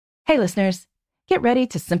Hey listeners, get ready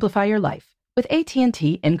to simplify your life with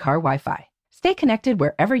AT&T in-car Wi-Fi. Stay connected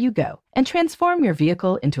wherever you go and transform your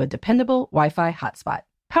vehicle into a dependable Wi-Fi hotspot.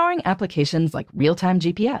 Powering applications like real-time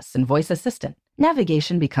GPS and voice assistant,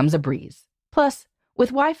 navigation becomes a breeze. Plus,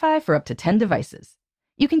 with Wi-Fi for up to 10 devices,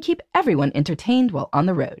 you can keep everyone entertained while on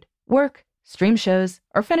the road, work, stream shows,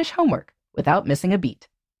 or finish homework without missing a beat.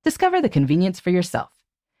 Discover the convenience for yourself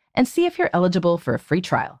and see if you're eligible for a free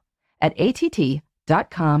trial at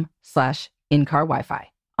att.com/in-car Wi-Fi.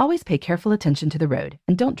 Always pay careful attention to the road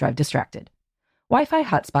and don't drive distracted. Wi-Fi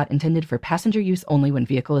hotspot intended for passenger use only when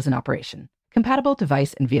vehicle is in operation. Compatible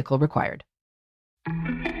device and vehicle required.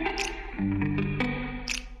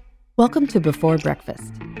 Welcome to Before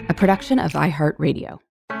Breakfast, a production of iHeartRadio.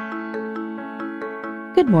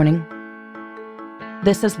 Good morning.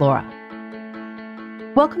 This is Laura.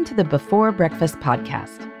 Welcome to the Before Breakfast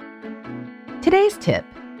podcast. Today's tip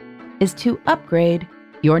is to upgrade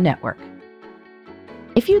your network.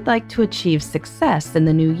 If you'd like to achieve success in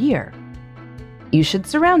the new year, you should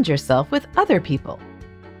surround yourself with other people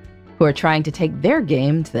who are trying to take their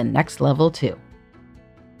game to the next level too.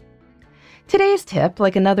 Today's tip,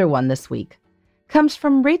 like another one this week, comes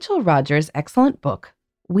from Rachel Rodgers' excellent book,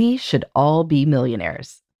 We Should All Be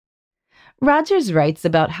Millionaires. Rodgers writes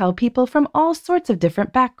about how people from all sorts of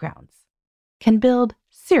different backgrounds can build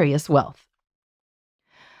serious wealth.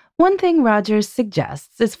 One thing Rodgers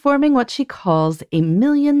suggests is forming what she calls a $1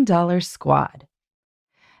 million squad.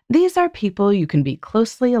 These are people you can be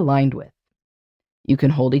closely aligned with. You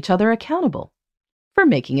can hold each other accountable for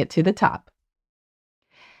making it to the top.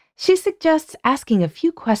 She suggests asking a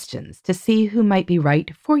few questions to see who might be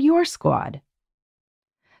right for your squad.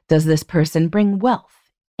 Does this person bring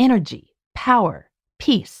wealth, energy, power,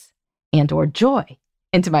 peace, and/or joy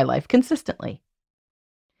into my life consistently?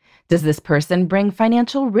 Does this person bring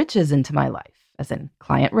financial riches into my life, as in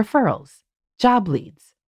client referrals, job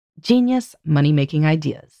leads, genius money-making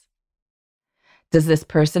ideas? Does this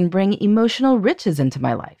person bring emotional riches into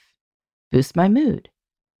my life, boost my mood,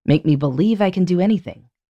 make me believe I can do anything,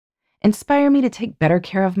 inspire me to take better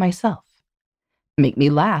care of myself, make me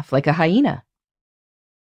laugh like a hyena?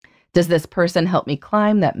 Does this person help me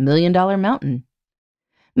climb that $1 million mountain,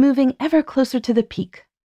 moving ever closer to the peak,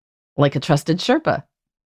 like a trusted Sherpa?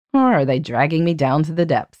 Or are they dragging me down to the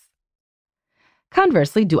depths?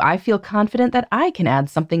 Conversely, do I feel confident that I can add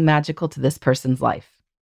something magical to this person's life?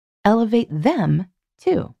 Elevate them,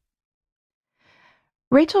 too.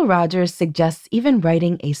 Rachel Rodgers suggests even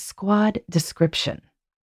writing a squad description.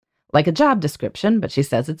 Like a job description, but she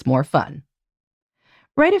says it's more fun.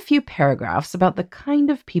 Write a few paragraphs about the kind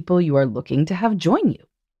of people you are looking to have join you.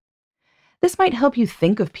 This might help you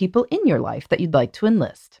think of people in your life that you'd like to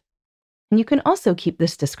enlist. And you can also keep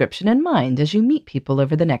this description in mind as you meet people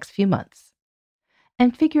over the next few months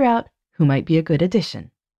and figure out who might be a good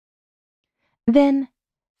addition. Then,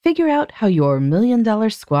 figure out how your $1 million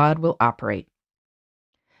squad will operate.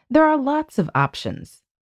 There are lots of options.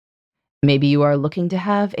 Maybe you are looking to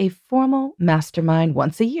have a formal mastermind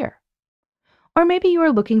once a year. Or maybe you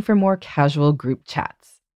are looking for more casual group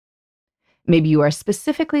chats. Maybe you are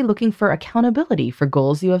specifically looking for accountability for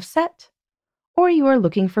goals you have set. Or you are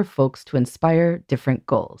looking for folks to inspire different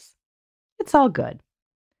goals. It's all good.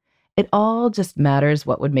 It all just matters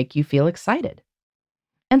what would make you feel excited.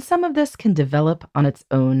 And some of this can develop on its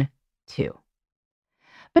own, too.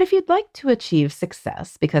 But if you'd like to achieve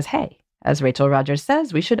success, because hey, as Rachel Rodgers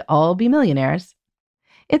says, we should all be millionaires,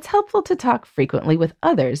 it's helpful to talk frequently with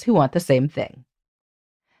others who want the same thing.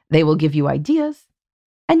 They will give you ideas,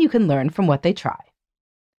 and you can learn from what they try.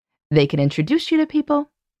 They can introduce you to people,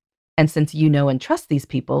 and since you know and trust these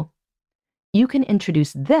people, you can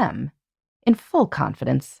introduce them in full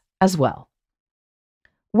confidence as well.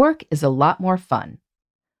 Work is a lot more fun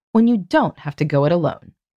when you don't have to go it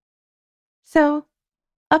alone. So,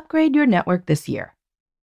 upgrade your network this year,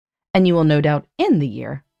 and you will no doubt end the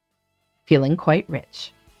year feeling quite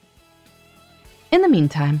rich. In the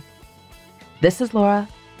meantime, this is Laura.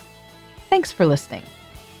 Thanks for listening.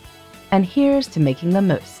 And here's to making the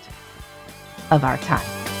most of our time.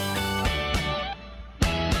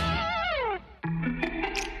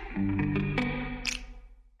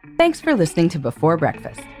 Thanks for listening to Before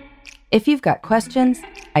Breakfast. If you've got questions,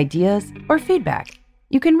 ideas, or feedback,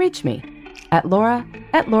 you can reach me at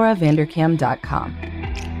laura@lauravanderkam.com.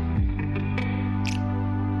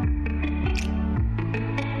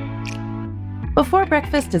 Before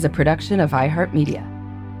Breakfast is a production of iHeartMedia.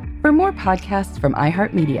 For more podcasts from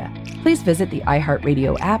iHeartMedia, please visit the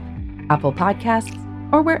iHeartRadio app, Apple Podcasts,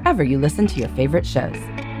 or wherever you listen to your favorite shows.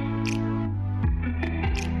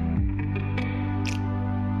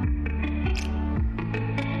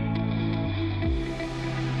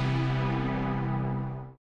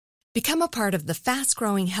 Become a part of the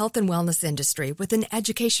fast-growing health and wellness industry with an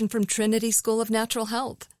education from Trinity School of Natural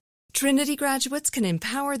Health. Trinity graduates can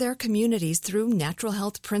empower their communities through natural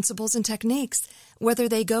health principles and techniques, whether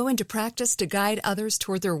they go into practice to guide others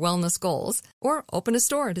toward their wellness goals or open a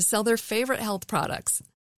store to sell their favorite health products.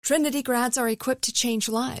 Trinity grads are equipped to change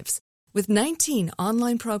lives. With 19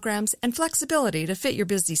 online programs and flexibility to fit your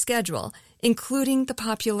busy schedule, including the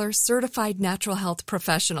popular Certified Natural Health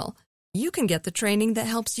Professional, you can get the training that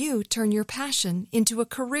helps you turn your passion into a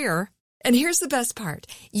career. And here's the best part.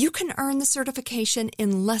 You can earn the certification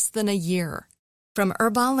in less than a year. From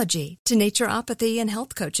herbology to naturopathy and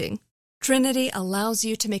health coaching, Trinity allows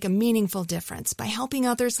you to make a meaningful difference by helping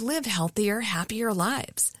others live healthier, happier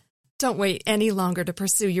lives. Don't wait any longer to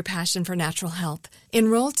pursue your passion for natural health.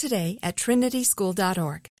 Enroll today at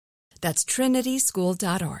trinityschool.org. That's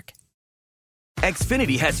trinityschool.org.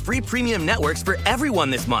 Xfinity has free premium networks for everyone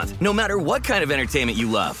this month, no matter what kind of entertainment you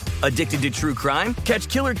love. Addicted to true crime? Catch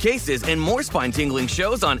killer cases and more spine-tingling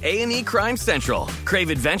shows on A&E Crime Central. Crave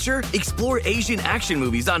adventure? Explore Asian action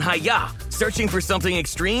movies on Hi-YAH. Searching for something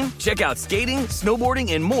extreme? Check out skating,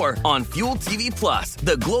 snowboarding, and more on Fuel TV Plus,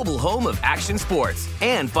 the global home of action sports.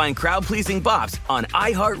 And find crowd-pleasing bops on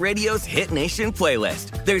iHeartRadio's Hit Nation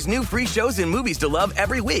playlist. There's new free shows and movies to love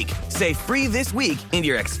every week. Say free this week in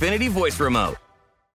your Xfinity voice remote.